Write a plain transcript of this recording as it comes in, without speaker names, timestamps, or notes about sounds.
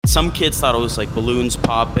some kids thought it was like balloons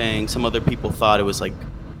popping. Some other people thought it was like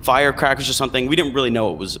firecrackers or something. We didn't really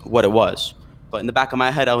know what it was. But in the back of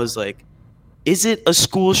my head, I was like, is it a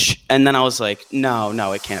school and then I was like, no,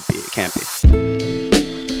 it can't be. It can't be.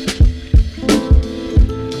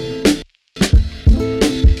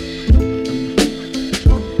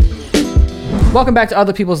 Welcome back to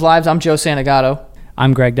Other People's Lives. I'm Joe Santagato.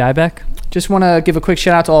 I'm Greg Dybeck. Just want to give a quick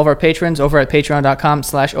shout out to all of our patrons over at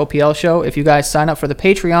patreon.com/OPL show. If you guys sign up for the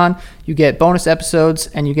Patreon, you get bonus episodes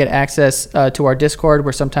and you get access to our Discord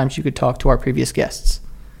where sometimes you could talk to our previous guests.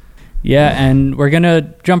 Yeah, and we're going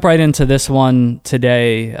to jump right into this one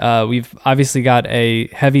today. We've obviously got a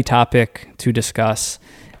heavy topic to discuss.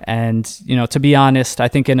 And, to be honest, I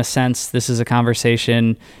think in a sense, this is a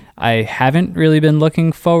conversation I haven't really been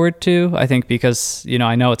looking forward to. I think because,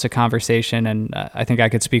 I know it's a conversation, and I think I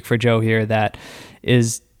could speak for Joe here, that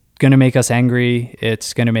is going to make us angry.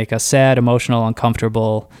 It's going to make us sad, emotional,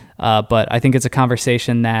 uncomfortable. But I think it's a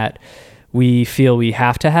conversation that we feel we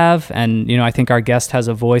have to have. And, I think our guest has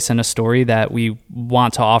a voice and a story that we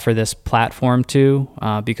want to offer this platform to,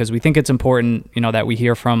 because we think it's important, that we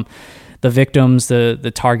hear from the victims,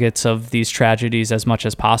 the targets of these tragedies as much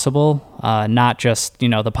as possible, not just,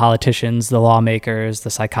 the politicians, the lawmakers,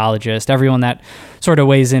 the psychologists, everyone that sort of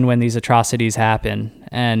weighs in when these atrocities happen.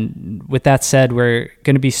 And with that said, we're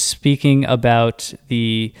going to be speaking about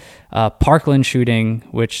the Parkland shooting,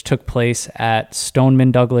 which took place at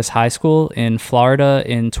Stoneman Douglas High School in Florida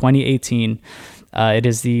in 2018. It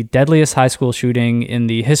is the deadliest high school shooting in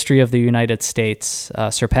the history of the United States,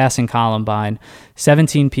 surpassing Columbine.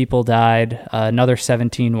 17 people died, another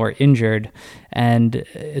 17 were injured, and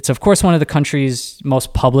it's of course one of the country's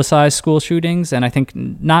most publicized school shootings, and I think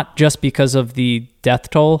not just because of the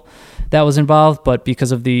death toll that was involved, but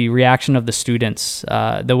because of the reaction of the students,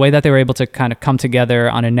 the way that they were able to kind of come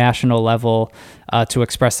together on a national level to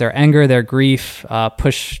express their anger, their grief,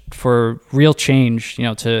 push for real change,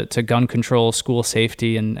 to gun control, school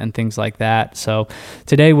safety, and things like that. So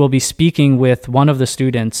today we'll be speaking with one of the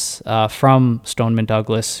students from Stoneman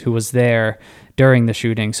Douglas who was there during the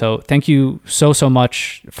shooting. So thank you so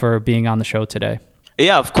much for being on the show today.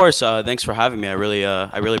 Yeah, of course. Thanks for having me. I really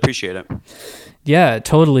appreciate it. Yeah,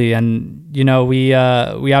 totally. And, we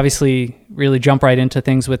obviously really jump right into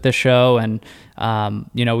things with this show. And,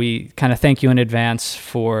 we kind of thank you in advance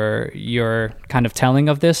for your kind of telling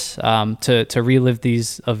of this, to relive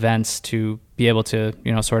these events, to be able to,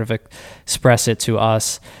 sort of express it to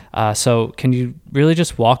us. So can you really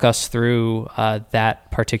just walk us through that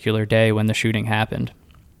particular day when the shooting happened?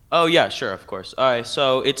 Oh, yeah, sure, of course. All right,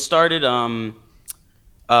 so it started...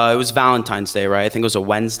 it was Valentine's Day, right? I think it was a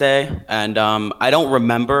Wednesday. And I don't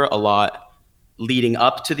remember a lot leading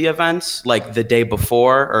up to the events, like the day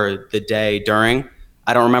before or the day during.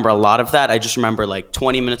 I don't remember a lot of that. I just remember like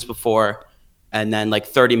 20 minutes before and then like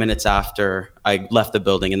 30 minutes after I left the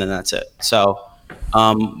building, and then that's it. So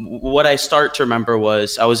what I start to remember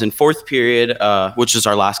was I was in fourth period, which is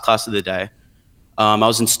our last class of the day. I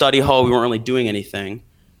was in study hall. We weren't really doing anything.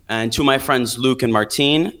 And two of my friends, Luke and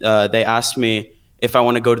Martine, they asked me if I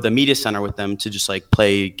want to go to the media center with them to just like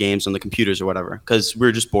play games on the computers or whatever, because we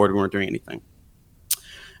were just bored, we weren't doing anything.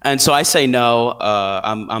 And so I say no,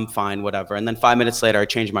 I'm fine, whatever. And then 5 minutes later, I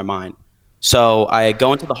change my mind. So I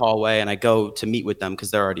go into the hallway and I go to meet with them because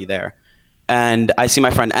they're already there. And I see my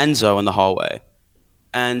friend Enzo in the hallway.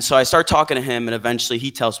 And so I start talking to him, and eventually he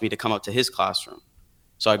tells me to come up to his classroom.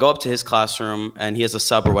 So I go up to his classroom, and he has a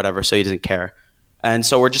sub or whatever, so he doesn't care. And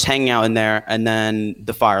so we're just hanging out in there, and then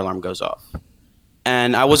the fire alarm goes off.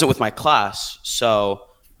 And I wasn't with my class, so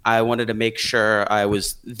I wanted to make sure I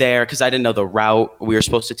was there because I didn't know the route we were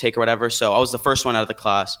supposed to take or whatever. So I was the first one out of the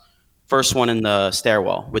class, first one in the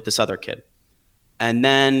stairwell with this other kid. And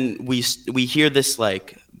then we hear this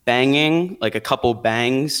like banging, like a couple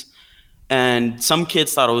bangs. And some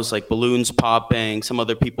kids thought it was like balloons popping. Some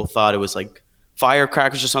other people thought it was like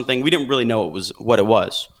firecrackers or something. We didn't really know what it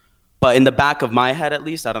was. But in the back of my head, at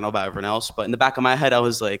least, I don't know about everyone else, but in the back of my head, I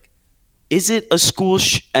was like, is it a school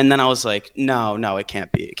and then I was like, no, it can't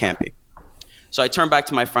be. It can't be. So I turned back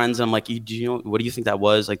to my friends and I'm like, what do you think that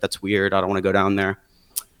was? Like, that's weird. I don't want to go down there.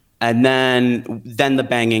 And then the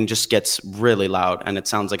banging just gets really loud and it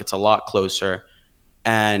sounds like it's a lot closer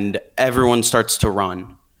and everyone starts to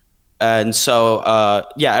run. And so,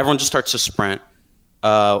 everyone just starts to sprint.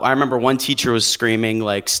 I remember one teacher was screaming,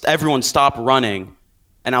 like, everyone stop running.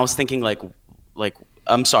 And I was thinking like,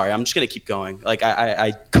 I'm sorry, I'm just going to keep going. Like,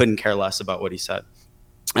 I couldn't care less about what he said.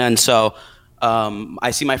 And so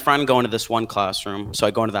I see my friend go into this one classroom. So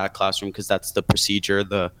I go into that classroom because that's the procedure,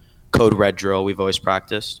 the code red drill we've always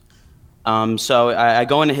practiced. So I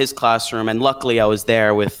go into his classroom, and luckily I was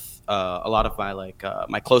there with a lot of my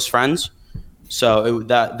my close friends. So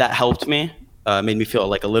that helped me, made me feel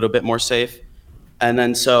like a little bit more safe. And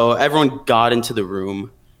then so everyone got into the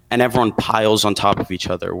room, and everyone piles on top of each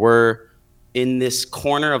other. We're in this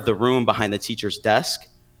corner of the room behind the teacher's desk,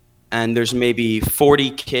 and there's maybe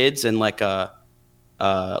 40 kids in like a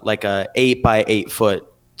 8 by 8 foot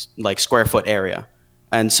like square foot area.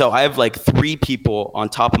 And so I have like 3 people on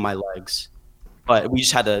top of my legs, but we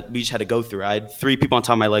just had to go through it. I had 3 people on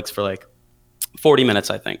top of my legs for like 40 minutes,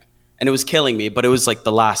 I think. And it was killing me, but it was like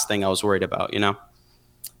the last thing I was worried about, you know?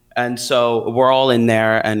 And so we're all in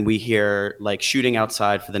there, and we hear like shooting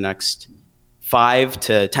outside for the next 5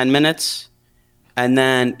 to 10 minutes. And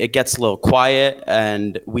then it gets a little quiet,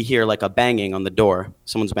 and we hear like a banging on the door.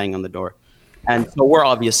 Someone's banging on the door. And so we're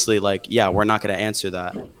obviously like, yeah, we're not going to answer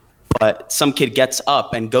that. But some kid gets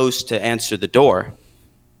up and goes to answer the door.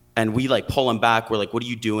 And we like pull him back. We're like, what are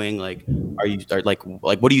you doing? Like, what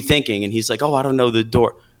are you thinking? And he's like, oh, I don't know, the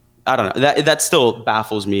door. I don't know. That still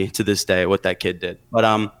baffles me to this day what that kid did.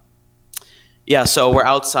 But yeah, so we're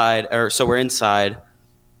inside,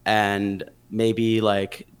 and maybe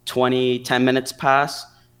like 10 minutes pass,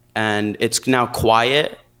 and it's now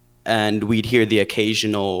quiet, and we'd hear the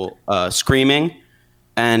occasional screaming.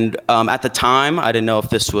 And at the time, I didn't know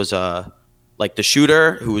if this was like the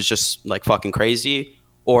shooter who was just like fucking crazy,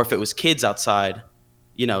 or if it was kids outside,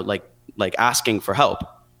 you know, like asking for help.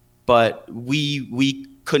 But we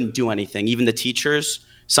couldn't do anything. Even the teachers,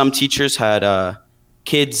 some teachers had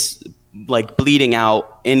kids like bleeding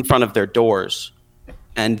out in front of their doors,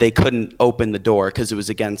 and they couldn't open the door because it was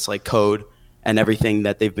against like code and everything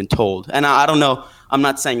that they've been told. And I don't know, I'm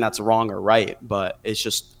not saying that's wrong or right, but it's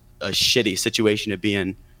just a shitty situation to be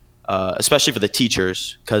in, especially for the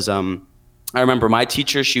teachers. Because I remember my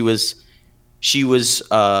teacher, she was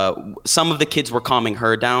some of the kids were calming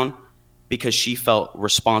her down because she felt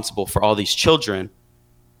responsible for all these children,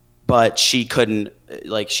 but she couldn't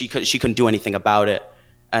do anything about it.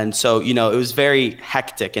 And so, you know, it was very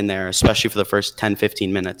hectic in there, especially for the first 10,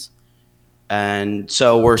 15 minutes. And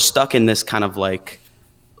so we're stuck in this kind of like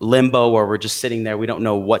limbo where we're just sitting there. We don't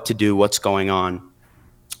know what to do, what's going on.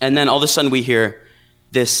 And then all of a sudden we hear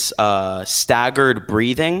this staggered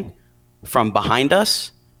breathing from behind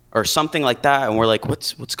us or something like that. And we're like,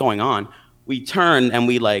 what's going on? We turn and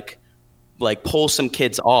we like pull some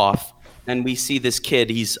kids off, and we see this kid.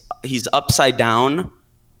 He's upside down,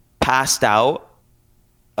 passed out,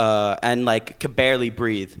 and like could barely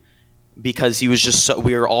breathe because he was just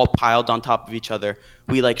we were all piled on top of each other.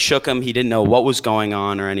 We like shook him. He didn't know what was going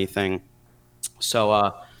on or anything.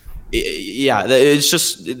 So yeah,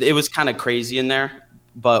 it was kind of crazy in there.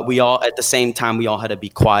 But we all, at the same time, we all had to be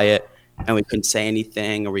quiet, and we couldn't say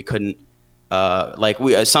anything, or we couldn't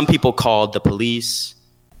some people called the police.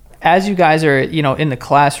 As you guys are, you know, in the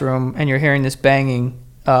classroom and you're hearing this banging,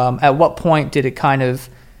 at what point did it kind of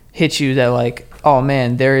hit you that like, oh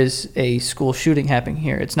man, there is a school shooting happening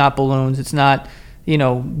here? It's not balloons. It's not, you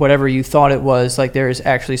know, whatever you thought it was. Like there is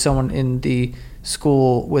actually someone in the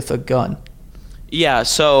school with a gun. Yeah.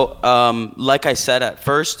 So, like I said, at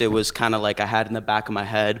first it was kind of like I had in the back of my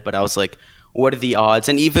head, but I was like, what are the odds?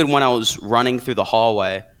 And even when I was running through the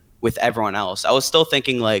hallway with everyone else, I was still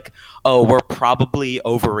thinking like, oh, we're probably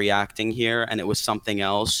overreacting here, and it was something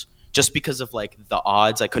else, just because of like the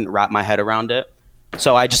odds. I couldn't wrap my head around it.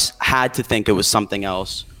 So I just had to think it was something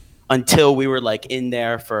else until we were like in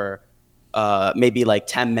there for maybe like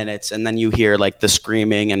 10 minutes, and then you hear like the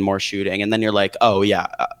screaming and more shooting, and then you're like, oh yeah,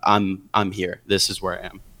 I'm here. This is where I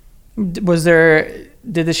am.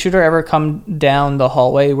 Did the shooter ever come down the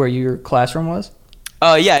hallway where your classroom was?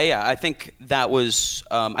 Yeah. I think that was,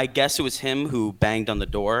 I guess it was him who banged on the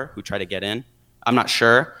door, who tried to get in. I'm not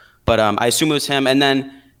sure, but I assume it was him. And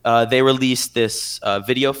then they released this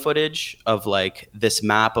video footage of like this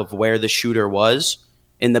map of where the shooter was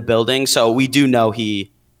in the building. So we do know he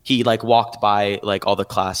like walked by like all the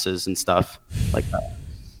classes and stuff like that.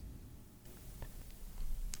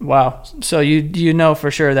 Wow. So you know for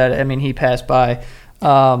sure that, I mean, he passed by.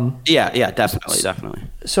 Yeah, definitely.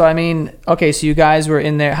 So, I mean, okay, so you guys were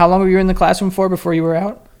in there. How long were you in the classroom for before you were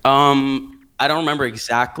out? I don't remember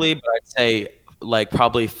exactly, but I'd say like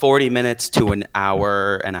probably 40 minutes to an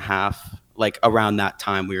hour and a half, like around that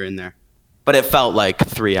time we were in there. But it felt like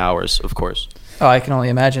 3 hours, of course. Oh, I can only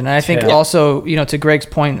imagine. And I think also, you know, to Greg's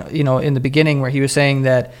point, you know, in the beginning where he was saying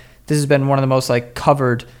that this has been one of the most like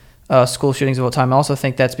covered school shootings of all time. I also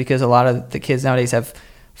think that's because a lot of the kids nowadays have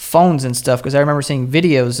phones and stuff, because I remember seeing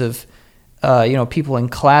videos of you know, people in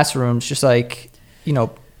classrooms just like, you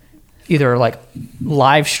know, either like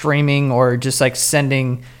live streaming or just like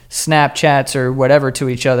sending Snapchats or whatever to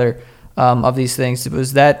each other of these things.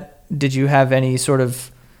 Did you have any sort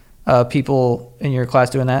of people in your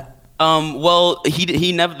class doing that? Well,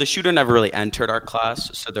 he never, the shooter never really entered our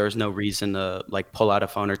class, so there was no reason to like pull out a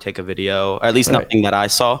phone or take a video, or at least nothing that I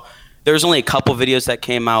saw. There was only a couple videos that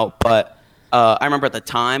came out, but I remember at the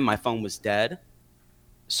time my phone was dead.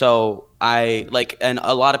 So and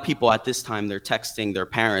a lot of people at this time, they're texting their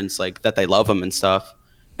parents like that they love them and stuff.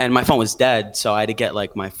 And my phone was dead, so I had to get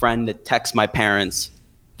like my friend to text my parents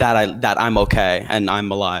that I'm okay and I'm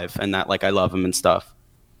alive and that like I love them and stuff.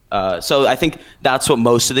 So I think that's what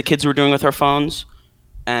most of the kids were doing with their phones.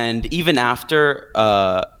 And even after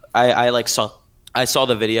I saw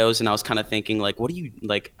the videos and I was kind of thinking like, what are you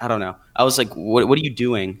like? I don't know. I was like, what are you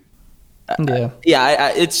doing?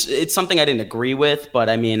 It's something I didn't agree with, but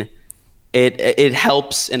I mean, it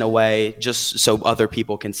helps in a way just so other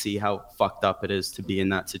people can see how fucked up it is to be in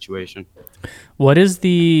that situation. What is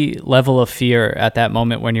the level of fear at that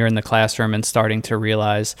moment when you're in the classroom and starting to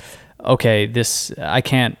realize, okay, I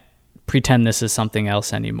can't pretend this is something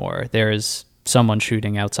else anymore. There is someone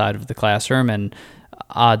shooting outside of the classroom, and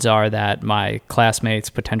odds are that my classmates,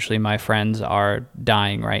 potentially my friends, are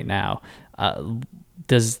dying right now.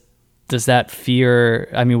 Does that fear,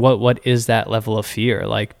 I mean, what is that level of fear?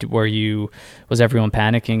 Like, was everyone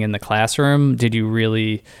panicking in the classroom? Did you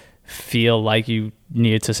really feel like you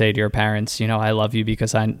needed to say to your parents, I love you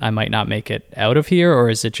because I might not make it out of here? Or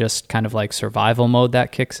is it just kind of like survival mode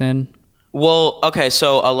that kicks in? Well, okay,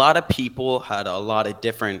 so a lot of people had a lot of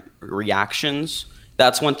different reactions.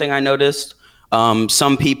 That's one thing I noticed.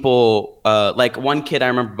 Some people, like one kid I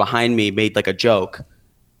remember behind me made like a joke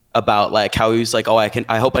about like how he was like,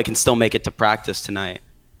 I hope I can still make it to practice tonight.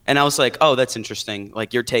 And I was like, oh, that's interesting.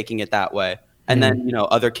 Like you're taking it that way. And then,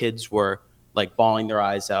 other kids were like bawling their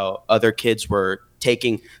eyes out. Other kids were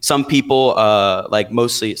some people, like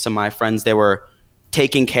mostly some of my friends, they were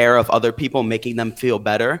taking care of other people, making them feel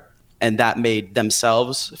better. And that made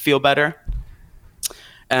themselves feel better.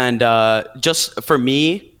 And just for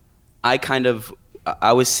me, I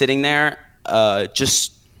was sitting there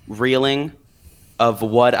just reeling of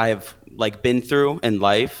what I've like been through in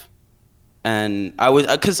life. And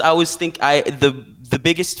the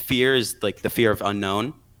biggest fear is like the fear of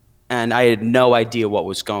unknown. And I had no idea what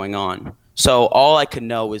was going on. So all I could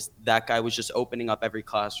know was that guy was just opening up every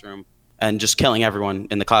classroom and just killing everyone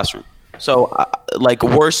in the classroom. So like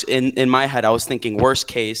worse in my head, I was thinking worst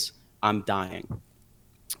case, I'm dying.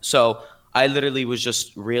 So I literally was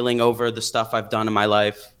just reeling over the stuff I've done in my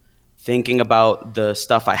life, thinking about the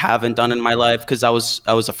stuff I haven't done in my life, because I was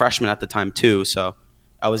a freshman at the time too, so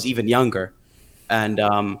I was even younger. And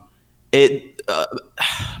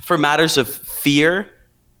for matters of fear,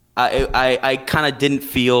 I kind of didn't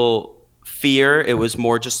feel fear. It was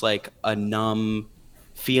more just like a numb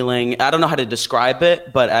feeling. I don't know how to describe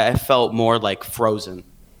it, but I felt more like frozen.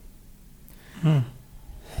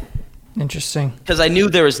 Interesting. Because I knew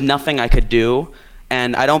there was nothing I could do.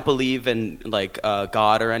 And I don't believe in like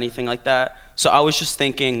God or anything like that. So I was just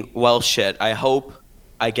thinking, well, shit, I hope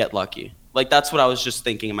I get lucky. Like that's what I was just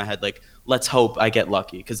thinking in my head. Like, let's hope I get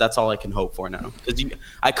lucky, because that's all I can hope for now. Because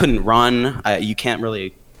I couldn't run. You can't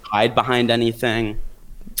really hide behind anything.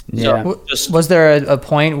 Yeah. So was there a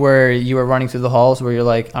point where you were running through the halls where you're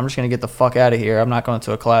like, I'm just going to get the fuck out of here. I'm not going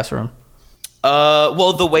to a classroom.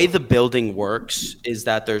 Well, the way the building works is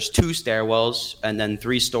that there's 2 stairwells and then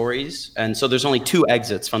 3 stories. And so there's only 2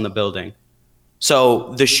 exits from the building.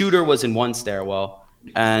 So the shooter was in one stairwell,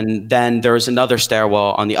 and then there was another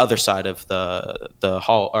stairwell on the other side of the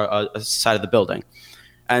hall, or side of the building.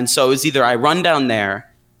 And so it's either I run down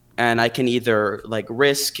there and I can either like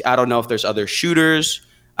risk, I don't know if there's other shooters.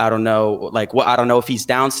 I don't know, I don't know if he's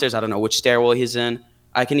downstairs. I don't know which stairwell he's in.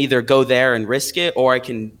 I can either go there and risk it, or I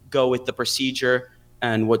can go with the procedure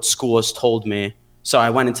and what school has told me. So I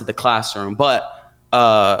went into the classroom. But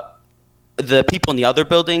the people in the other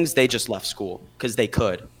buildings, they just left school because they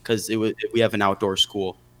could, because we have an outdoor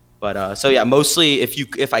school. But so yeah, mostly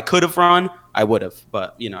if I could have run, I would have.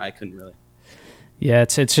 But I couldn't really. Yeah,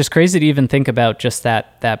 it's just crazy to even think about just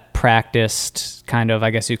that practiced kind of, I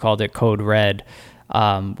guess you called it code red.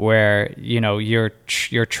 Where you're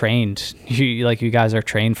trained, you guys are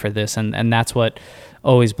trained for this, and that's what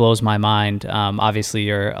always blows my mind. Obviously,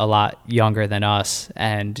 you're a lot younger than us,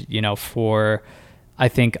 and for I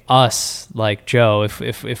think us, like Joe,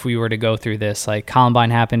 if we were to go through this, like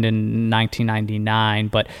Columbine happened in 1999,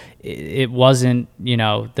 but it wasn't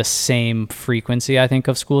the same frequency, I think,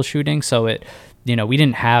 of school shootings. So we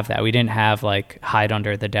didn't have that. We didn't have like hide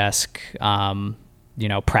under the desk.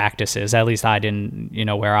 Practices, at least I didn't,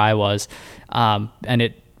 where I was. And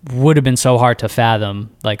it would have been so hard to fathom,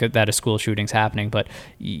 like that a school shooting's happening. But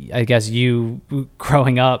I guess you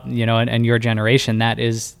growing up, and your generation, that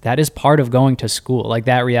is part of going to school. Like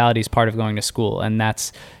that reality is part of going to school, and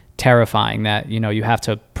that's terrifying that, you have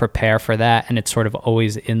to prepare for that, and it's sort of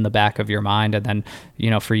always in the back of your mind. And then,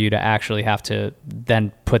 for you to actually have to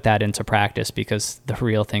then put that into practice because the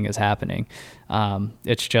real thing is happening.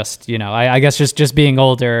 It's just, I guess just being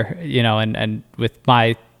older, and with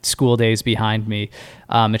my school days behind me,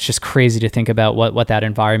 it's just crazy to think about what that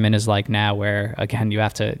environment is like now, where again, you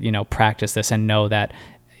have to, practice this and know that,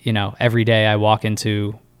 every day I walk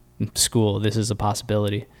into school, this is a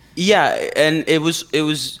possibility. Yeah, and it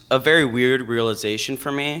was a very weird realization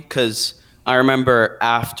for me, because I remember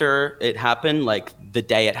after it happened, like the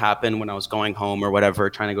day it happened, when I was going home or whatever,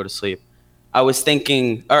 trying to go to sleep, I was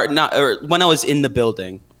thinking, or when I was in the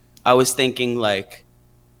building, I was thinking like,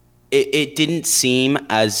 it didn't seem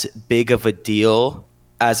as big of a deal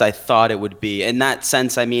as I thought it would be. In that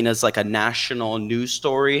sense, I mean, as like a national news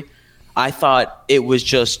story, I thought it was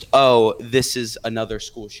just, oh, this is another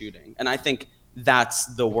school shooting. And I think that's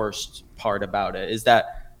the worst part about it, is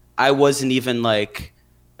that I wasn't even like,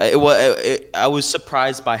 I was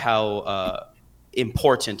surprised by how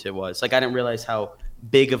important it was. Like, I didn't realize how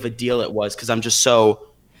big of a deal it was, because I'm just so,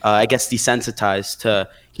 I guess, desensitized to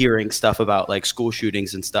hearing stuff about like school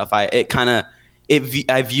shootings and stuff. I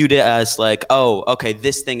viewed it as like, oh, okay,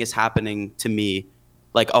 this thing is happening to me.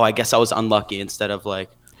 Like, oh, I guess I was unlucky, instead of like,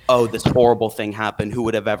 oh, this horrible thing happened. Who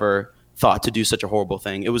would have ever thought to do such a horrible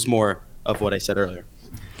thing? It was more of what I said earlier.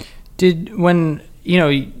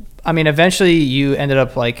 Eventually you ended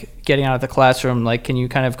up like getting out of the classroom. Like, can you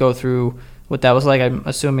kind of go through what that was like? I'm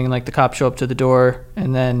assuming like the cops show up to the door,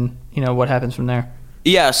 and then, what happens from there?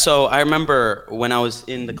 Yeah, so I remember when I was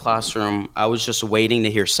in the classroom, I was just waiting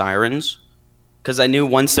to hear sirens, because I knew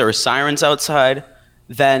once there were sirens outside,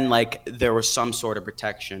 then like there was some sort of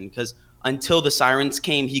protection. Because until the sirens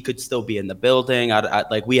came, he could still be in the building.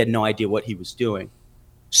 Like, we had no idea what he was doing.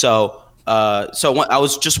 So I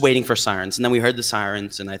was just waiting for sirens, and then we heard the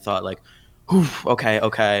sirens, and I thought like,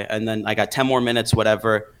 okay. And then I got 10 more minutes,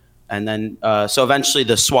 whatever. And then, so eventually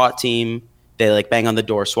the SWAT team, they like bang on the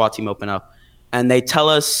door, SWAT team open up, and they tell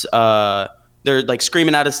us, they're like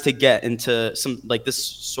screaming at us to get into some like this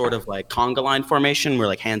sort of like conga line formation. We're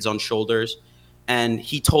like hands on shoulders. And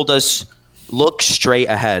he told us, look straight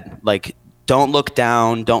ahead. Like, don't look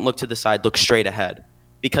down, don't look to the side, look straight ahead.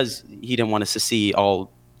 Because he didn't want us to see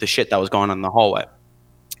all the shit that was going on in the hallway.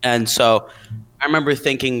 And so I remember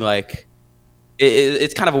thinking like,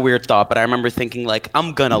 it's kind of a weird thought, but I remember thinking like,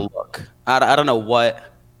 I'm gonna look. I don't know what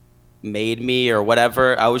made me or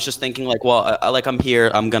whatever. I was just thinking like, well, like I'm here,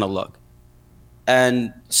 I'm gonna look.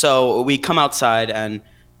 And so we come outside, and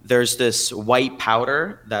there's this white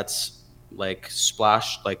powder that's like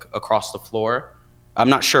splashed like across the floor. I'm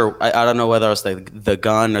not sure. I don't know whether it was the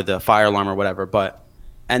gun or the fire alarm or whatever, but,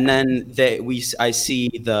 and then I see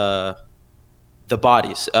the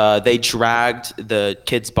bodies. They dragged the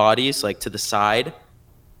kids' bodies like to the side,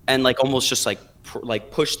 and like almost just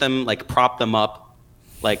like push them, like prop them up,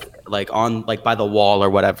 like on like by the wall or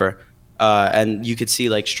whatever. And you could see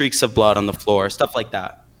like streaks of blood on the floor, stuff like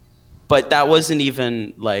that. But that wasn't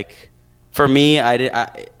even like, for me,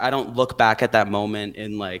 I don't look back at that moment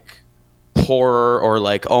in like horror or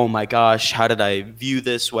like, oh my gosh, how did I view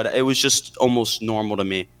this? It was just almost normal to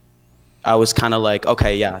me. I was kind of like,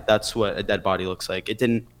 okay, yeah, that's what a dead body looks like. It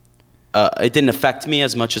didn't affect me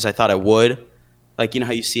as much as I thought it would. Like,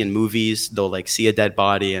 how you see in movies, they'll like see a dead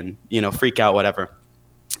body and, freak out, whatever.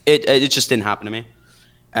 It just didn't happen to me.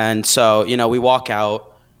 And so, we walk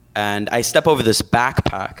out, and I step over this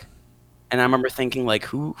backpack, and I remember thinking like,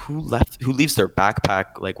 who leaves their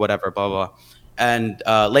backpack, like whatever, blah, blah. And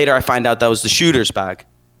later I find out that was the shooter's bag.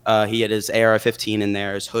 He had his AR-15 in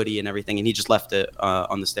there, his hoodie and everything, and he just left it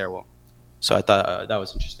on the stairwell. So I thought that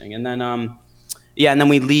was interesting. And then, and then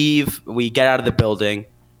we leave, we get out of the building,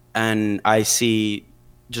 and I see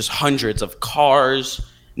just hundreds of cars,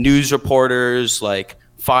 news reporters, like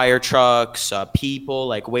fire trucks, people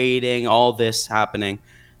like waiting, all this happening.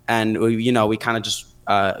 And we kind of just,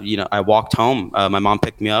 I walked home. My mom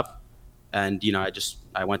picked me up, and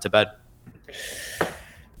I went to bed.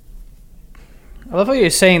 I love how you're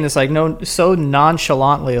saying this so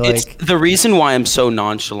nonchalantly. Like, the reason why I'm so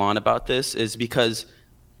nonchalant about this is because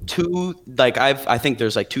I think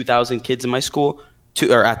there's like 2,000 kids in my school,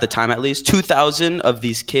 or at the time at least, 2,000 of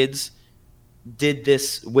these kids did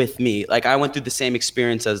this with me. Like, I went through the same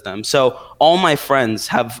experience as them. So all my friends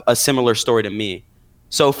have a similar story to me.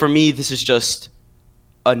 So for me, this is just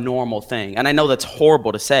a normal thing. And I know that's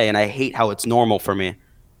horrible to say, and I hate how it's normal for me.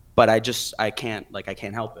 but I can't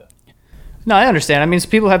help it. No, I understand. I mean,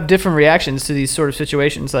 people have different reactions to these sort of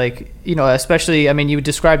situations. Like, especially, I mean, you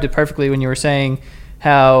described it perfectly when you were saying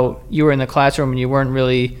how you were in the classroom and you weren't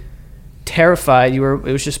really terrified. It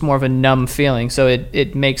was just more of a numb feeling. So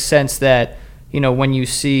it makes sense that, when you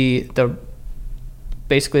see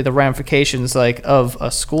basically the ramifications like of a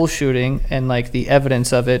school shooting and like the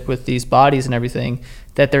evidence of it with these bodies and everything,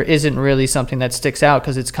 that there isn't really something that sticks out,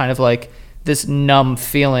 because it's kind of like this numb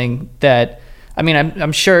feeling that, I mean,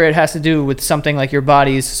 I'm sure it has to do with something like your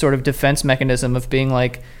body's sort of defense mechanism of being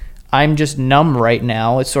like, I'm just numb right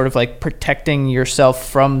now. It's sort of like protecting yourself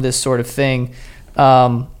from this sort of thing.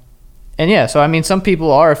 And yeah, so I mean, some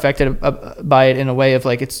people are affected by it in a way of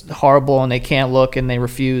like it's horrible and they can't look and they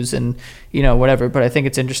refuse and whatever. But I think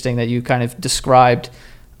it's interesting that you kind of described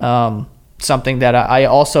something that I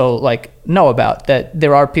also like know about, that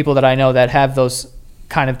there are people that I know that have those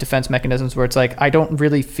kind of defense mechanisms where it's like, I don't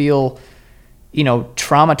really feel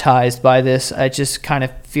traumatized by this. I just kind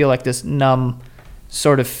of feel like this numb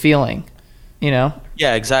sort of feeling, Yeah,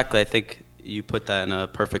 exactly. I think you put that in a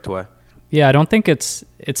perfect way. Yeah, I don't think it's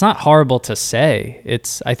not horrible to say.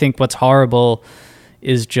 I think what's horrible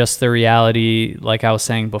is just the reality, like I was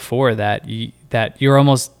saying before, that you're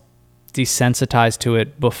almost desensitized to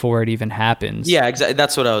it before it even happens. Yeah, exactly.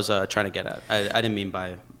 That's what I was trying to get at. I didn't mean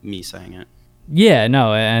by me saying it. Yeah,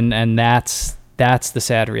 no, and that's the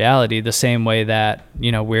sad reality. The same way that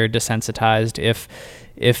we're desensitized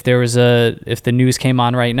if the news came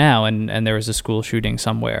on right now and there was a school shooting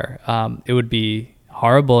somewhere, it would be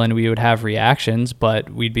horrible and we would have reactions, but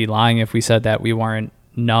we'd be lying if we said that we weren't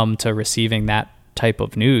numb to receiving that type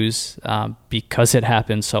of news, because it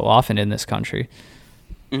happens so often in this country.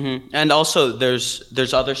 Mm-hmm. And also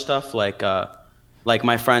there's other stuff like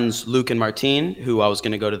my friends Luke and Martine, who I was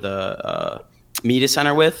going to go to the media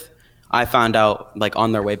center with. I found out like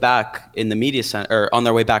on their way back in the media center, or on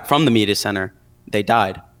their way back from the media center, they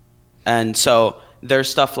died. And so there's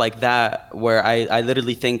stuff like that where I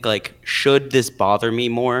literally think like, should this bother me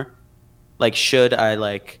more? Like, should I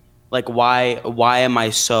why am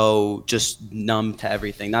I so just numb to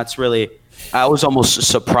everything? I was almost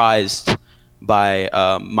surprised by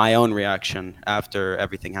my own reaction after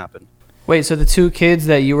everything happened. Wait, so the two kids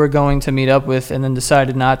that you were going to meet up with and then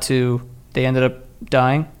decided not to, they ended up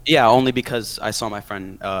dying? Yeah, only because I saw my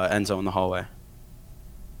friend Enzo in the hallway.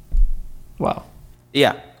 Wow.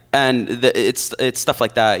 Yeah, and it's stuff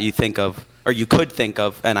like that you think of, or you could think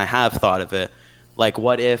of, and I have thought of it. Like,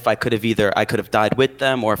 what if I could have died with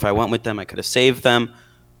them, or if I went with them, I could have saved them.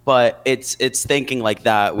 But it's thinking like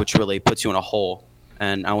that which really puts you in a hole,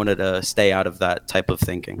 and I wanted to stay out of that type of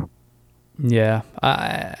thinking. Yeah,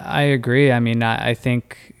 I agree. I mean, I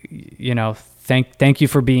think thank you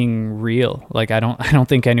for being real. Like, I don't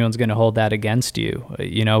think anyone's going to hold that against you.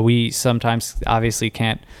 We sometimes obviously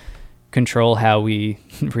can't control how we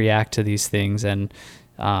react to these things, and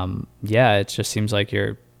it just seems like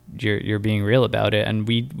you're being real about it, and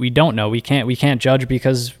we don't know. We can't judge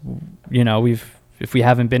because if we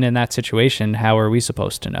haven't been in that situation, how are we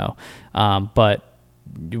supposed to know? But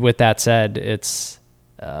with that said, it's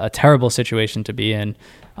a terrible situation to be in.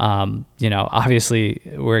 Obviously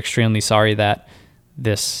we're extremely sorry that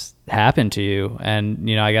this happened to you. And,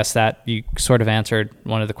 I guess that you sort of answered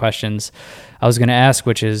one of the questions I was going to ask,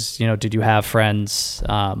 which is, did you have friends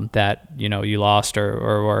that, you lost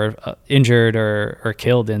or were injured or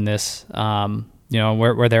killed in this?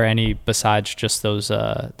 Were there any besides just those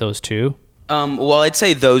two? Well, I'd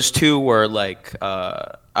say those two were like,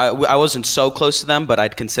 I wasn't so close to them, but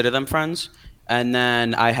I'd consider them friends. And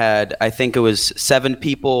then I think it was 7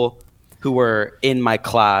 people who were in my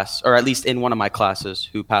class, or at least in one of my classes,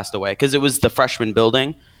 who passed away. Because it was the freshman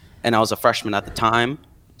building, and I was a freshman at the time.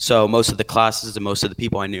 So most of the classes and most of the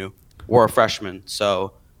people I knew were freshmen.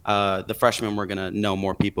 So the freshmen were going to know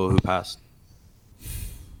more people who passed.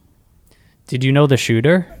 Did you know the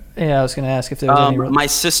shooter? Yeah, I was going to ask if there was any... My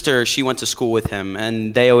sister, she went to school with him,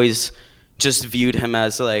 and they always just viewed him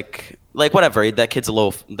as like whatever, that kid's a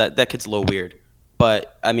little weird.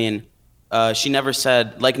 But I mean, she never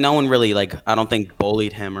said, like, no one really, like, I don't think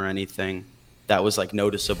bullied him or anything that was like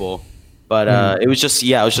noticeable. But it was just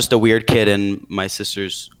a weird kid in my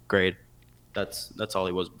sister's grade. That's all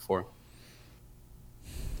he was before.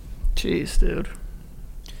 Jeez, dude.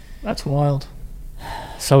 That's wild.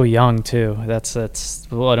 So young too. That's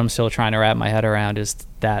what I'm still trying to wrap my head around, is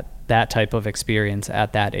that type of experience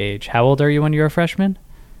at that age. How old are you when you were a freshman?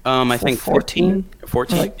 I think 14.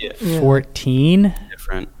 14? Yeah. 14?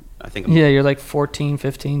 Different. I think. Yeah, you're like 14,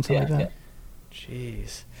 15, something like that. Yeah.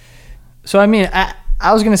 Jeez. So, I mean,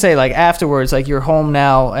 I was going to say, like, afterwards, like, you're home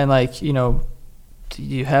now and, like,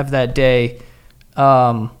 you have that day.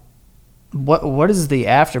 What is the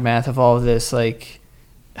aftermath of all of this? Like,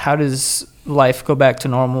 how does life go back to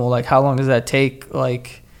normal? Like, how long does that take?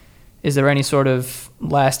 Like, is there any sort of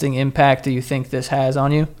lasting impact do you think this has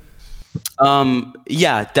on you?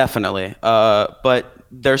 Yeah, definitely. But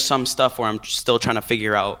there's some stuff where I'm still trying to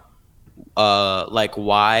figure out, like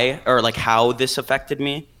why or like how this affected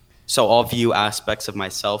me. So I'll view aspects of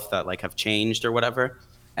myself that like have changed or whatever,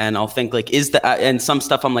 and I'll think like, is that? And some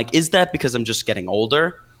stuff I'm like, is that because I'm just getting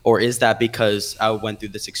older, or is that because I went through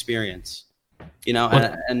this experience? You know,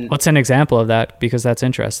 and What's an example of that? Because that's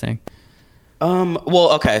interesting.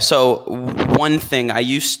 Well, okay. So one thing I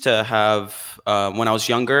used to have when I was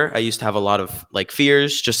younger, I used to have a lot of like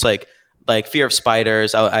fears, just like fear of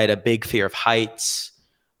spiders. I had a big fear of heights,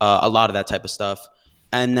 a lot of that type of stuff.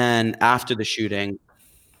 And then after the shooting,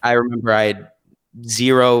 I remember I had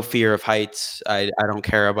zero fear of heights. I don't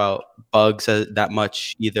care about bugs that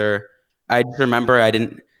much either. I just remember I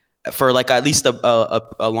didn't for like at least a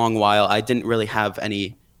long while. I didn't really have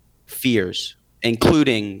any fears,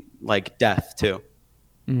 including like death too.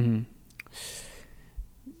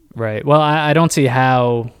 Right. Well, I don't see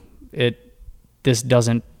how this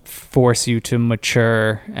doesn't force you to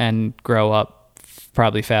mature and grow up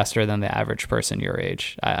probably faster than the average person your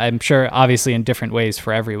age. I'm sure, obviously, in different ways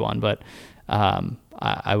for everyone, but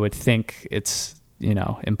I would think it's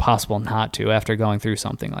impossible not to after going through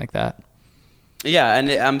something like that. Yeah, and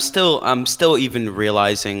I'm still even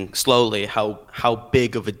realizing slowly how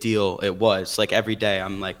big of a deal it was. Like every day,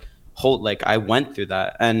 I'm like, like I went through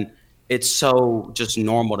that, and it's so just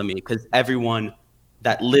normal to me because everyone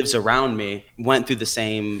that lives around me went through the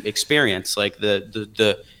same experience. Like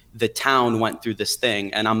the town went through this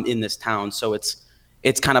thing, and I'm in this town, so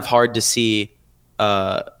it's kind of hard to see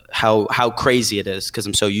how crazy it is because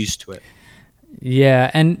I'm so used to it. Yeah,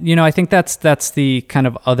 and I think that's the kind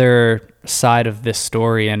of other side of this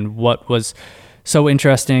story, and what was so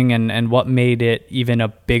interesting and what made it even a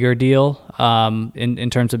bigger deal in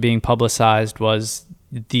terms of being publicized was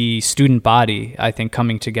the student body, I think,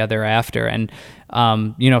 coming together after, and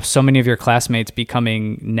so many of your classmates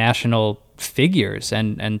becoming national figures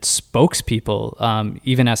and spokespeople,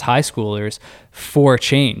 even as high schoolers, for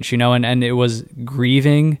change, and it was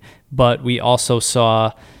grieving, but we also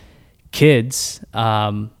saw kids,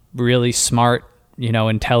 really smart,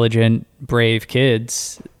 intelligent, brave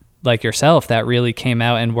kids like yourself that really came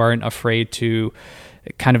out and weren't afraid to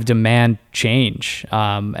kind of demand change,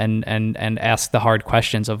 and ask the hard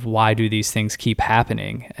questions of why do these things keep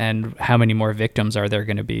happening and how many more victims are there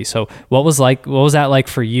going to be. So what was that like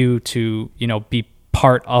for you to, be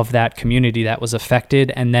part of that community that was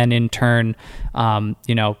affected and then in turn,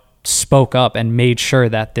 spoke up and made sure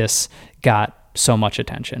that this got so much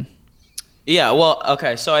attention? Yeah, well,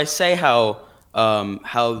 okay. So I say how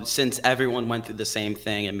since everyone went through the same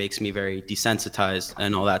thing, it makes me very desensitized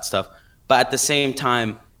and all that stuff. But at the same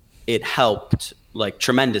time, it helped like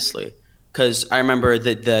tremendously because I remember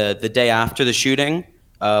the day after the shooting,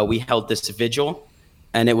 we held this vigil,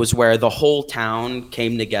 and it was where the whole town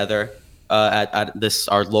came together at this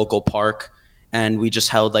our local park, and we just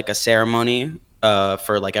held like a ceremony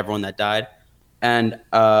for like everyone that died, and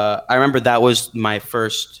I remember that was my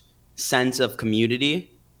first sense of community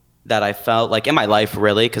that I felt like in my life,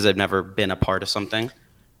 really, because I've never been a part of something,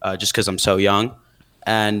 just because I'm so young,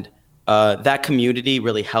 and that community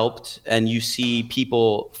really helped. And you see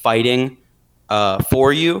people fighting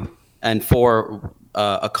for you and for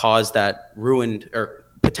a cause that ruined or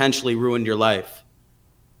potentially ruined your life.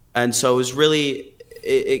 And so it was really,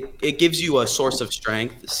 it gives you a source of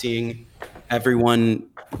strength seeing everyone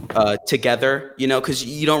together, because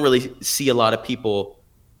you don't really see a lot of people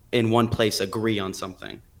in one place agree on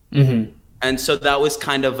something. Mm-hmm. And so that was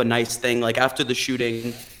kind of a nice thing. Like after the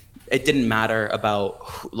shooting, it didn't matter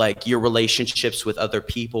about like your relationships with other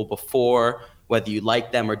people before, whether you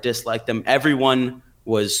liked them or disliked them. Everyone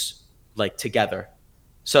was like together.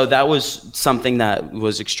 So that was something that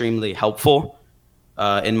was extremely helpful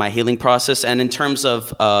in my healing process. And in terms of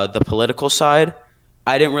the political side,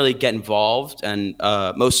 I didn't really get involved. And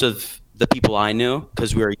most of the people I knew,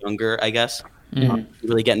 because we were younger, I guess,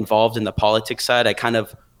 really get involved in the politics side. I kind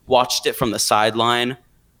of watched it from the sideline,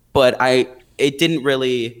 but it didn't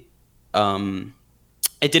really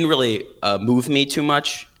move me too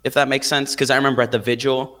much, if that makes sense. Because I remember at the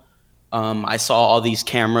vigil, I saw all these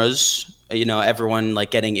cameras, everyone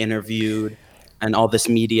like getting interviewed and all this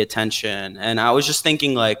media attention, and I was just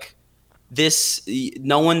thinking like,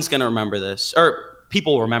 no one's gonna remember this, or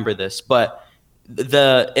people remember this, but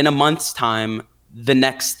in a month's time, the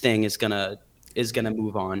next thing is gonna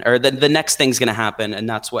move on, or the next thing's gonna happen, and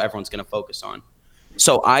that's what everyone's gonna focus on.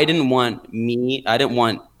 So I didn't want to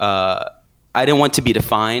be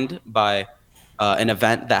defined by an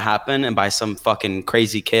event that happened and by some fucking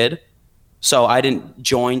crazy kid. So I didn't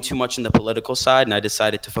join too much in the political side, and I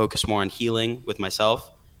decided to focus more on healing with myself.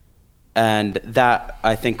 And that,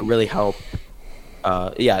 I think, really helped.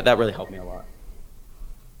 That really helped me a lot.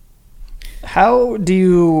 How do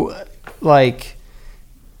you, like,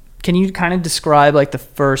 can you kind of describe, like, the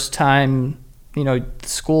first time, you know,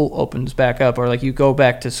 school opens back up, or, like, you go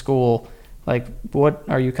back to school? Like, what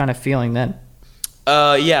are you kind of feeling then?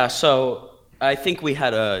 So I think we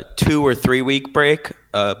had a 2 or 3 week break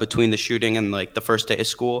between the shooting and, like, the first day of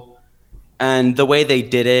school. And the way they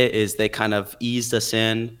did it is they kind of eased us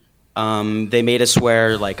in. They made us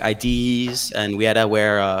wear, like, IDs, and we had to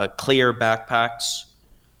wear clear backpacks,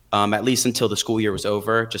 at least until the school year was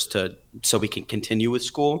over, so we can continue with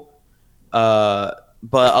school.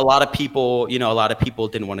 But a lot of people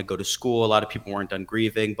didn't want to go to school. A lot of people weren't done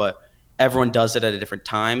grieving, but everyone does it at a different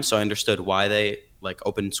time. So I understood why they, like,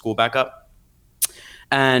 opened school back up.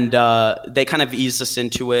 And they kind of eased us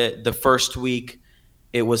into it. The first week,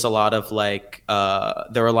 it was a lot of, like,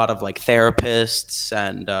 there were a lot of, like, therapists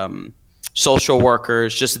and social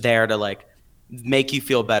workers just there to, like, make you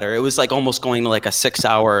feel better. It was like almost going to, like, a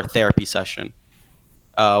 6-hour therapy session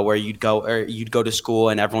where you'd go to school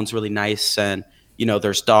and everyone's really nice, and, you know,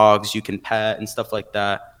 there's dogs you can pet and stuff like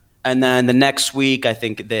that. And then the next week, I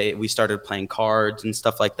think we started playing cards and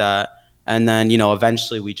stuff like that. And then, you know,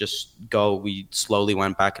 eventually we slowly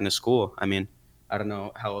went back into school. I mean, I don't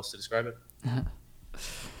know how else to describe it.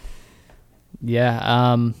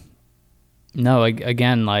 Yeah. No,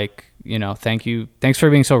 again, like, you know, thanks for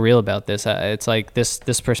being so real about this. It's like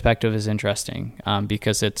this perspective is interesting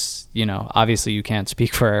because it's, you know, obviously you can't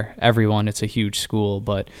speak for everyone. It's a huge school,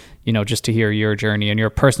 but, you know, just to hear your journey and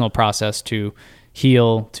your personal process to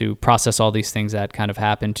heal, to process all these things that kind of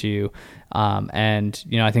happened to you. And,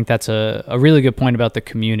 you know, I think that's a really good point about the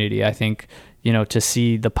community. I think, you know, to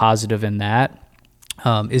see the positive in that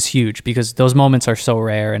is huge, because those moments are so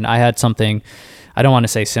rare. And I had something, I don't want to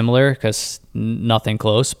say similar because nothing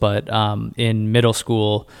close, but in middle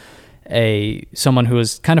school, someone who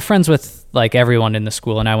was kind of friends with, like, everyone in the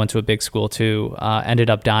school, and I went to a big school too, ended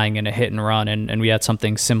up dying in a hit and run. And we had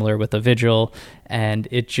something similar with a vigil. And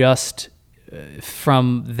it just,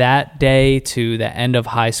 from that day to the end of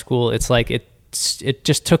high school, it's like it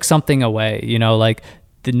just took something away, you know, like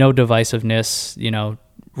the no divisiveness, you know,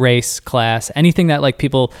 race, class, anything that, like,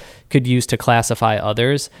 people could use to classify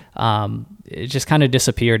others, it just kind of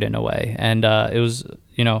disappeared in a way. And it was,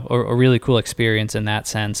 you know, a really cool experience in that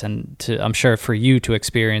sense. And I'm sure for you to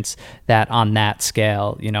experience that on that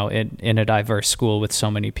scale, you know, in a diverse school with so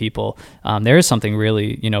many people, there is something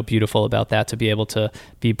really, you know, beautiful about that, to be able to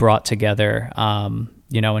be brought together,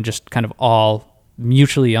 you know, and just kind of all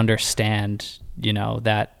mutually understand, you know,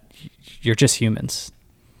 that you're just humans.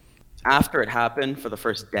 After it happened for the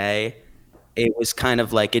first day, it was kind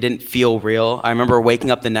of like, it didn't feel real. I remember waking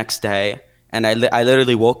up the next day, and I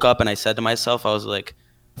literally woke up and I said to myself, I was like,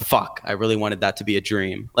 fuck, I really wanted that to be a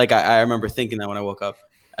dream. Like, I remember thinking that when I woke up.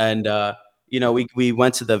 And, you know, we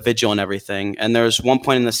went to the vigil and everything. And there was one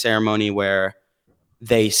point in the ceremony where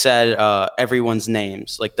they said everyone's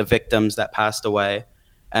names, like the victims that passed away.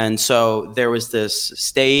 And so there was this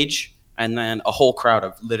stage and then a whole crowd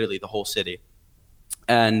of literally the whole city.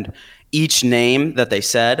 And each name that they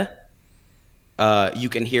said, you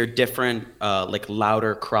can hear different, like,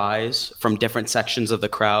 louder cries from different sections of the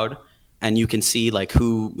crowd, and you can see, like,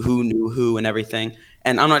 who knew who and everything.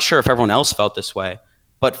 And I'm not sure if everyone else felt this way,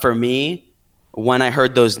 but for me, when I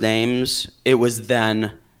heard those names, it was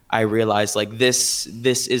then I realized, like, this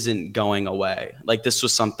isn't going away. Like, this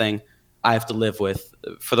was something I have to live with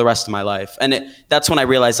for the rest of my life. And that's when I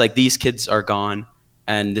realized, like, these kids are gone,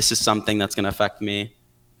 and this is something that's going to affect me.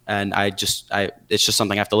 And it's just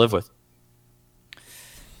something I have to live with.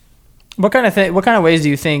 What kind of ways do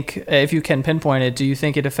you think, if you can pinpoint it, do you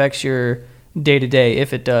think it affects your day to day,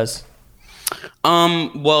 if it does?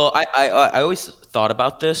 Well, I always thought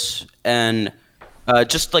about this, and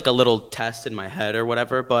just like a little test in my head or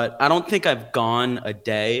whatever, but I don't think I've gone a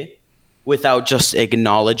day without just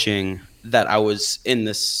acknowledging that I was in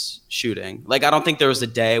this shooting. Like, I don't think there was a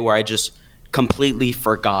day where I just completely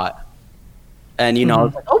forgot. And, you know, I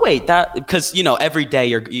was like, oh, wait, because, you know, every day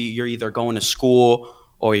you're either going to school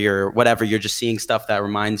or you're whatever, you're just seeing stuff that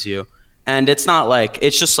reminds you. And it's not like,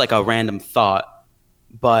 it's just like a random thought,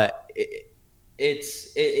 but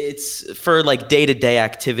it's for, like, day-to-day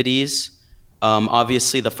activities.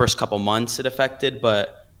 Obviously the first couple months it affected,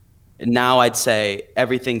 but now I'd say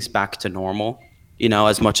everything's back to normal, you know,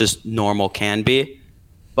 as much as normal can be.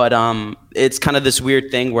 But it's kind of this weird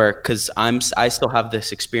thing where, because I still have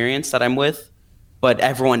this experience that I'm with, but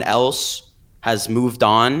everyone else has moved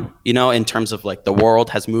on, you know, in terms of like the world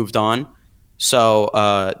has moved on. So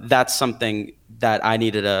that's something that I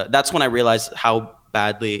needed to, that's when I realized how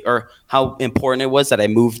badly or how important it was that I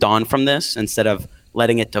moved on from this instead of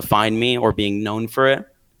letting it define me or being known for it.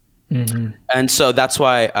 And so that's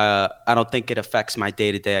why I don't think it affects my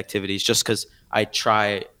day-to-day activities, just because I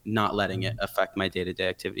try not letting it affect my day-to-day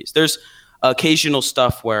activities. There's occasional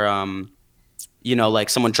stuff where, you know, like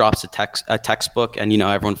someone drops a textbook and, you know,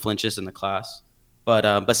 everyone flinches in the class.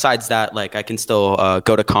 But besides that, like I can still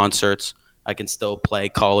go to concerts. I can still play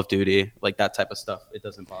Call of Duty, like that type of stuff. It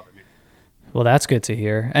doesn't bother me. Well, that's good to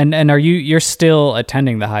hear. And you're still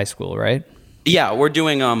attending the high school, right? Yeah, we're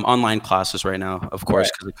doing online classes right now, of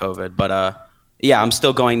course, because of COVID. But yeah, I'm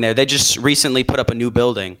still going there. They just recently put up a new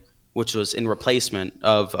building, which was in replacement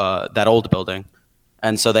of that old building.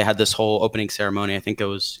 And so they had this whole opening ceremony. I think it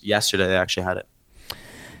was yesterday they actually had it.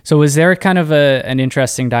 So is there kind of an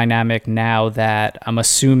interesting dynamic now that I'm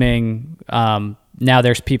assuming now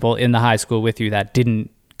there's people in the high school with you that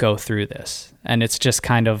didn't go through this? And it's just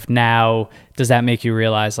kind of now, does that make you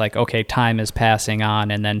realize like, okay, time is passing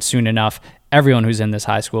on, and then soon enough, everyone who's in this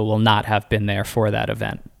high school will not have been there for that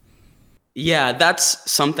event? Yeah,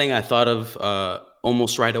 that's something I thought of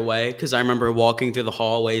almost right away, because I remember walking through the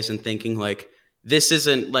hallways and thinking like, this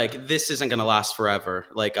isn't going to last forever.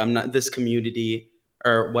 Like I'm not, this community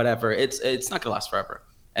or whatever, it's not going to last forever.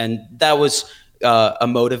 And that was a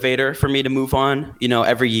motivator for me to move on. You know,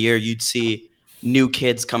 every year you'd see new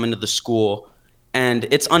kids come into the school, and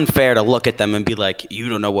it's unfair to look at them and be like, you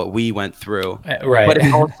don't know what we went through. Right. But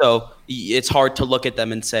it's hard to look at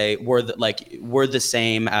them and say, we're the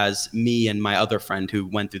same as me and my other friend who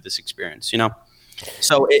went through this experience, you know?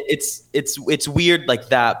 So it's weird like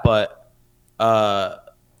that, but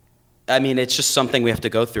I mean, it's just something we have to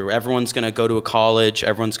go through. Everyone's going to go to a college,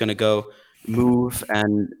 everyone's going to go move,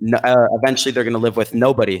 and eventually they're going to live with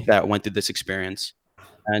nobody that went through this experience.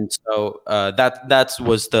 And so that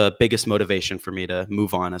was the biggest motivation for me to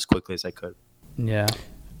move on as quickly as I could. Yeah.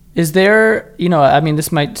 Is there, you know, I mean,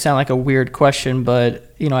 this might sound like a weird question,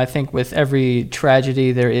 but, you know, I think with every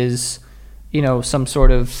tragedy there is, you know, some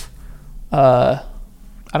sort of, I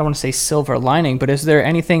don't want to say silver lining, but is there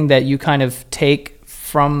anything that you kind of take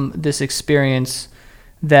from this experience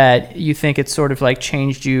that you think it's sort of like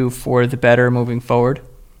changed you for the better moving forward?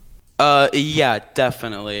 Yeah,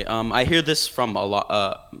 definitely. I hear this from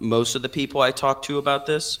most of the people I talk to about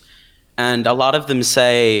this, and a lot of them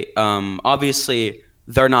say, obviously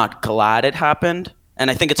they're not glad it happened, and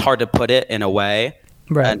I think it's hard to put it in a way.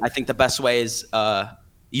 Right. And I think the best way is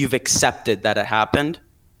you've accepted that it happened,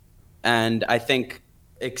 and I think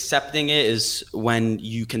accepting it is when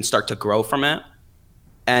you can start to grow from it.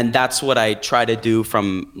 And that's what I try to do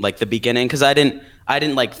from like the beginning, because I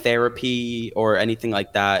didn't like therapy or anything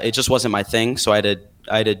like that. It just wasn't my thing. So I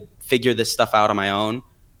had to figure this stuff out on my own,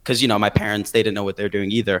 because, you know, my parents, they didn't know what they're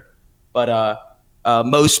doing either. But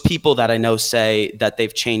most people that I know say that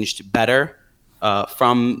they've changed better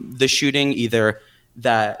from the shooting, either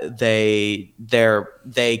that they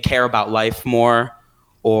care about life more,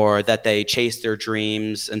 or that they chase their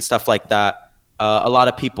dreams and stuff like that. A lot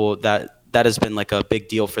of people that has been like a big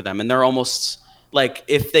deal for them, and they're almost like,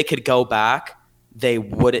 if they could go back, they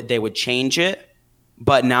would change it.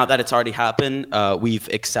 But now that it's already happened, we've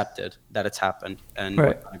accepted that it's happened, and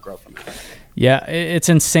we're going to grow from it. Yeah, it's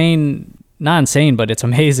insane, not insane, but it's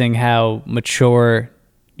amazing how mature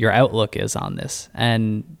your outlook is on this.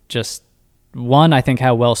 And just one, I think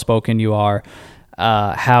how well-spoken you are,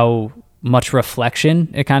 how much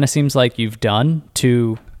reflection it kind of seems like you've done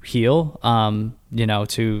to heal, you know,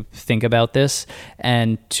 to think about this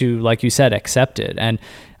and to, like you said, accept it. And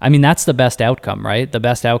I mean, that's the best outcome, right? The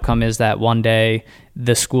best outcome is that one day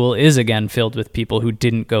the school is again filled with people who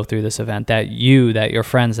didn't go through this event, that your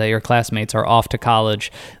friends, that your classmates are off to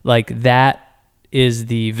college. Like, that is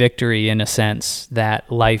the victory, in a sense,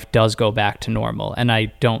 that life does go back to normal. And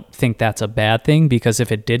I don't think that's a bad thing, because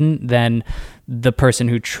if it didn't, then the person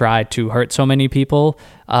who tried to hurt so many people,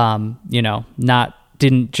 you know,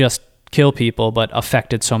 didn't just kill people, but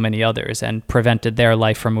affected so many others and prevented their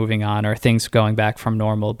life from moving on or things going back from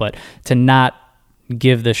normal. But to not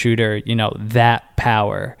give the shooter, you know, that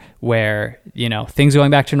power where, you know, things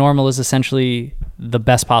going back to normal is essentially the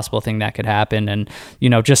best possible thing that could happen. And, you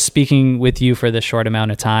know, just speaking with you for this short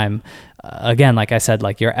amount of time, again, like I said,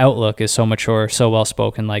 like, your outlook is so mature, so well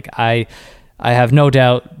spoken. Like, I have no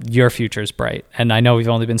doubt your future's bright. And I know we've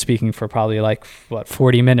only been speaking for probably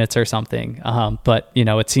 40 minutes or something. But, you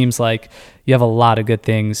know, it seems like you have a lot of good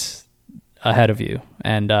things ahead of you.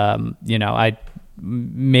 And, I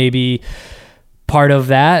maybe part of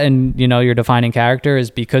that and, your defining character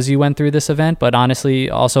is because you went through this event, but honestly,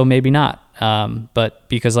 also maybe not. But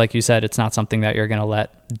because like you said, it's not something that you're going to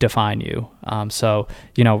let define you. So,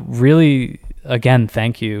 really, again,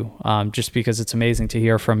 thank you. Just because it's amazing to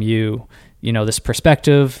hear from you, this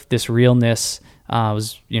perspective, this realness,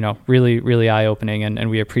 was, really, really eye-opening, and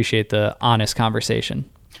we appreciate the honest conversation.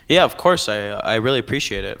 Yeah, of course. I really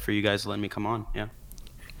appreciate it for you guys letting me come on. Yeah.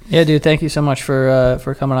 Yeah, dude. Thank you so much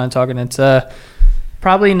for coming on and talking. It's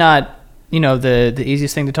probably not the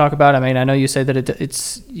easiest thing to talk about. I mean, I know you say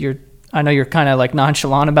that I know you're kind of like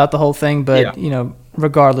nonchalant about the whole thing, but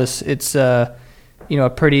regardless, it's a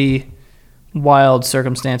pretty wild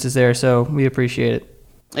circumstances there. So we appreciate it.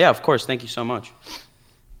 Yeah, of course. Thank you so much.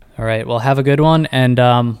 All right. Well, have a good one, and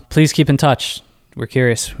please keep in touch. We're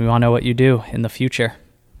curious. We want to know what you do in the future.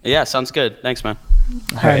 Yeah, sounds good. Thanks, man.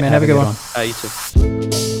 All right, man. Have a good one. You too.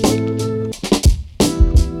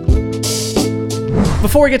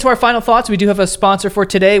 Before we get to our final thoughts, we do have a sponsor for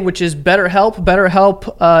today, which is BetterHelp.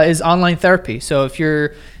 BetterHelp is online therapy. So if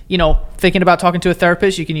you're, thinking about talking to a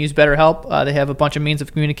therapist, you can use BetterHelp. They have a bunch of means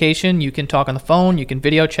of communication. You can talk on the phone, you can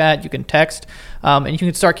video chat, you can text, and you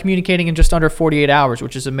can start communicating in just under 48 hours,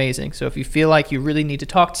 which is amazing. So if you feel like you really need to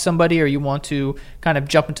talk to somebody or you want to kind of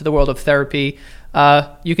jump into the world of therapy,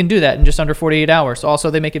 you can do that in just under 48 hours.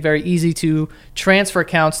 Also, they make it very easy to transfer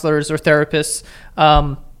counselors or therapists,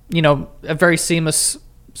 a very seamless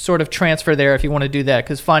sort of transfer there if you want to do that,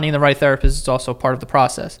 because finding the right therapist is also part of the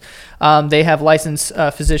process. They have licensed they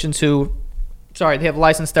have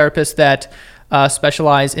licensed therapists that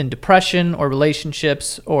specialize in depression or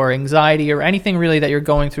relationships or anxiety or anything really that you're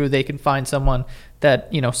going through. They can find someone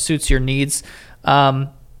that, suits your needs.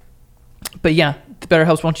 But yeah,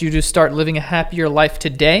 BetterHelp wants you to start living a happier life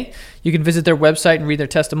today. You can visit their website and read their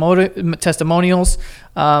testimonials.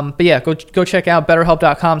 But yeah, go check out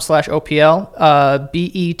BetterHelp.com/OPL,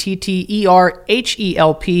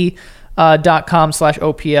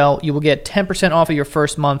 BetterHelp.com/OPL. You will get 10% off of your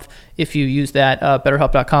first month if you use that,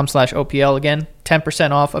 BetterHelp.com/OPL. Again,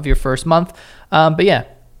 10% off of your first month. But yeah,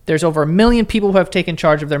 there's over 1 million people who have taken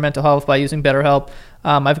charge of their mental health by using BetterHelp.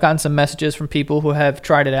 I've gotten some messages from people who have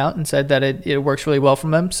tried it out and said that it works really well for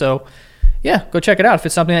them. So yeah, go check it out. If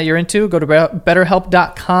it's something that you're into, go to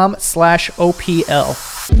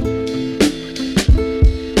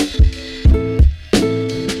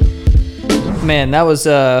BetterHelp.com/OPL. Man, that was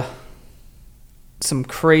some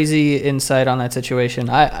crazy insight on that situation.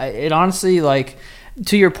 It honestly, like,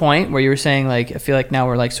 to your point where you were saying, like, I feel like now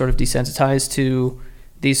we're like sort of desensitized to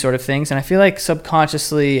these sort of things. And I feel like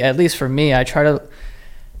subconsciously, at least for me, I try to,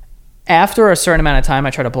 after a certain amount of time,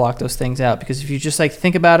 I try to block those things out, because if you just like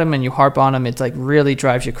think about them and you harp on them, it's like really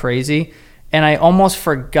drives you crazy. And I almost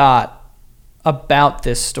forgot about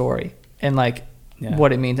this story and like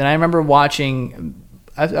what it means. And I remember watching,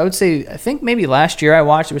 I would say, I think maybe last year there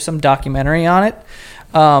was some documentary on it.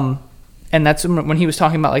 And that's when he was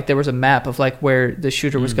talking about like there was a map of like where the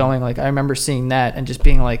shooter was going. Like I remember seeing that and just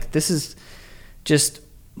being like, this is just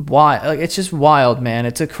wild. Like it's just wild, man.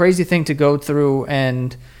 It's a crazy thing to go through.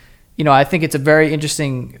 And, I think it's a very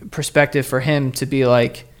interesting perspective for him to be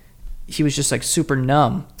like, he was just like super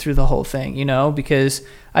numb through the whole thing, because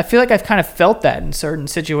I feel like I've kind of felt that in certain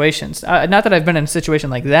situations. Not that I've been in a situation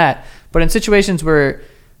like that, but in situations where,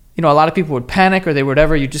 a lot of people would panic or they would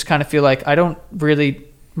whatever, you just kind of feel like, I don't really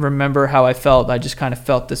remember how I felt. I just kind of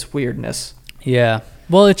felt this weirdness. Yeah.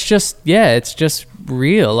 Well, it's just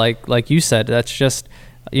real. Like you said, that's just,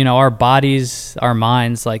 our bodies, our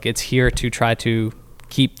minds, like it's here to try to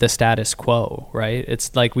keep the status quo, right?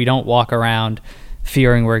 It's like we don't walk around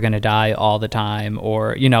fearing we're going to die all the time,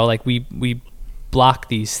 or, like we block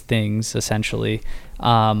these things essentially.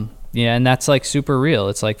 And that's like super real.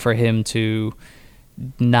 It's like for him to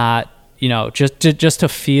not, just to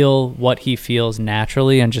feel what he feels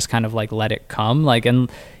naturally and just kind of like let it come. Like,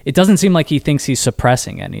 and it doesn't seem like he thinks he's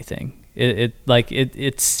suppressing anything.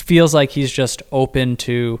 It feels like he's just open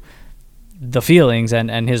to the feelings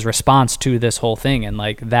and his response to this whole thing. And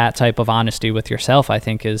like that type of honesty with yourself, I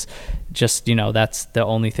think is just, that's the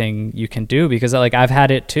only thing you can do, because like I've had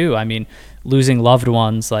it too. I mean, losing loved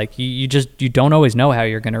ones, like you don't always know how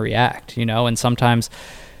you're going to react, and sometimes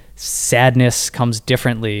sadness comes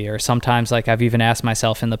differently, or sometimes like I've even asked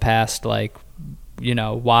myself in the past, like,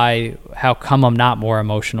 how come I'm not more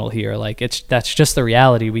emotional here? Like that's just the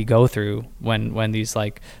reality we go through when these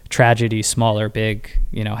like tragedies, small or big,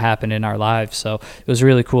 happen in our lives. So it was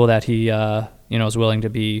really cool that he, was willing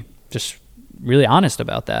to be just really honest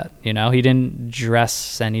about that. He didn't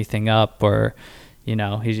dress anything up or, he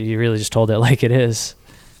really just told it like it is.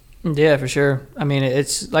 Yeah, for sure. I mean,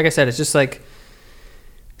 it's like I said, it's just like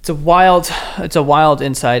it's a wild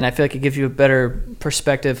insight, and I feel like it gives you a better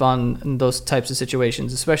perspective on those types of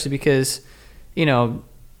situations, especially because, you know,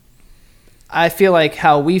 I feel like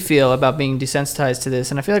how we feel about being desensitized to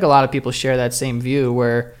this, and I feel like a lot of people share that same view,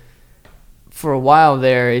 where for a while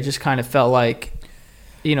there, it just kind of felt like,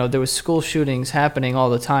 you know, there was school shootings happening all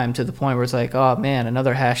the time, to the point where it's like, oh man,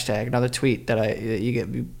 another hashtag, another tweet that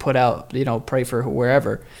you put out, you know, pray for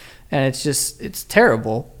wherever. And it's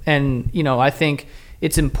terrible. And, you know, I think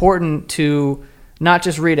it's important to not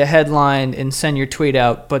just read a headline and send your tweet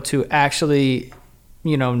out, but to actually,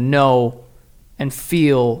 you know and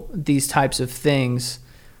feel these types of things,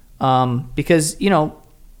 because, you know,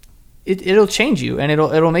 it'll change you, and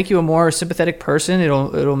it'll make you a more sympathetic person.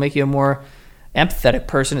 It'll make you a more empathetic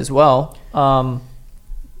person as well.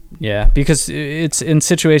 Yeah, because it's in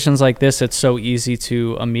situations like this, it's so easy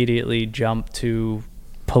to immediately jump to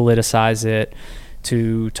politicize it,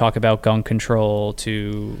 to talk about gun control,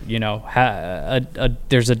 to, you know,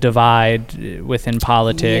 there's a divide within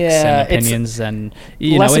politics and opinions, and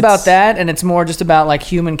you less know, about that, and it's more just about like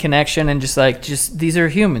human connection, and just these are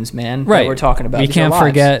humans, man, right, that we're talking about. We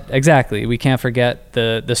can't forget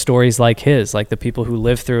the stories like his, like the people who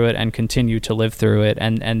lived through it and continue to live through it,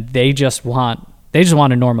 and they just want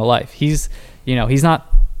a normal life. He's not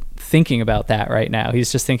thinking about that right now.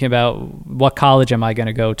 He's just thinking about, what college am I going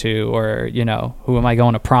to go to, or, you know, who am I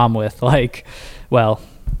going to prom with? Like, well,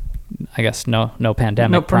 I guess no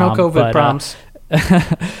pandemic, no COVID but, proms.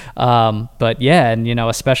 But yeah, and, you know,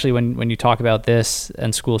 especially when you talk about this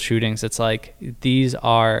and school shootings, it's like, these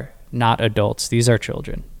are not adults, these are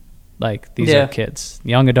children. Like, these are kids,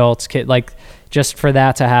 young adults, like, just for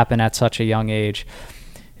that to happen at such a young age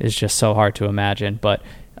is just so hard to imagine. But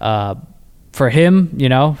for him, you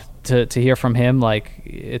know, to hear from him, like,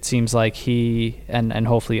 it seems like he and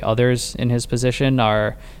hopefully others in his position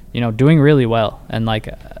are, you know, doing really well, and like,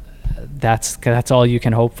 that's all you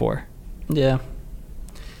can hope for. Yeah.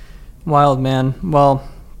 Wild, man. Well,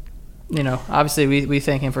 you know, obviously we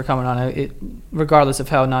thank him for coming on. Regardless of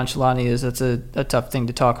how nonchalant he is, it's a tough thing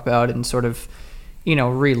to talk about and sort of, you know,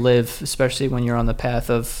 relive, especially when you're on the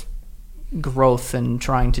path of growth and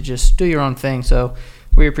trying to just do your own thing. So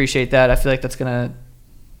we appreciate that. I feel like that's going to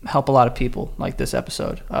help a lot of people, like this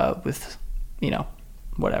episode, with, you know,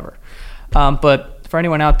 whatever. But for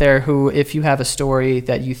anyone out there who, if you have a story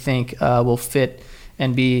that you think will fit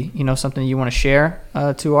and be, you know, something you want to share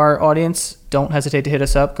to our audience, don't hesitate to hit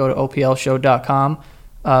us up. Go to oplshow.com,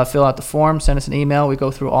 fill out the form, send us an email. We go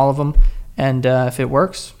through all of them, and if it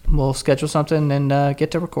works, we'll schedule something and get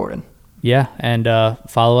to recording. Yeah, and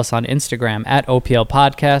follow us on Instagram at OPL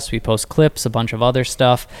Podcast. We post clips, a bunch of other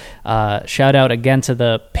stuff. Shout out again to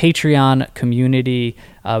the Patreon community.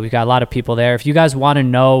 We've got a lot of people there. If you guys want to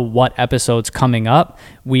know what episode's coming up,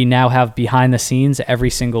 we now have behind the scenes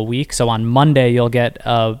every single week. So on Monday, you'll get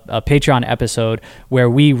a Patreon episode where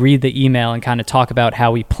we read the email and kind of talk about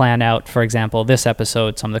how we plan out, for example, this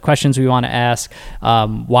episode, some of the questions we want to ask,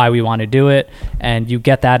 why we want to do it. And you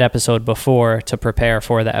get that episode before to prepare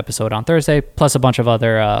for the episode on Thursday, plus a bunch of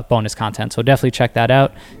other bonus content. So definitely check that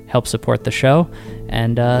out. Help support the show.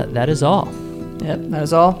 And that is all. Yep, that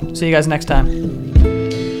is all. See you guys next time.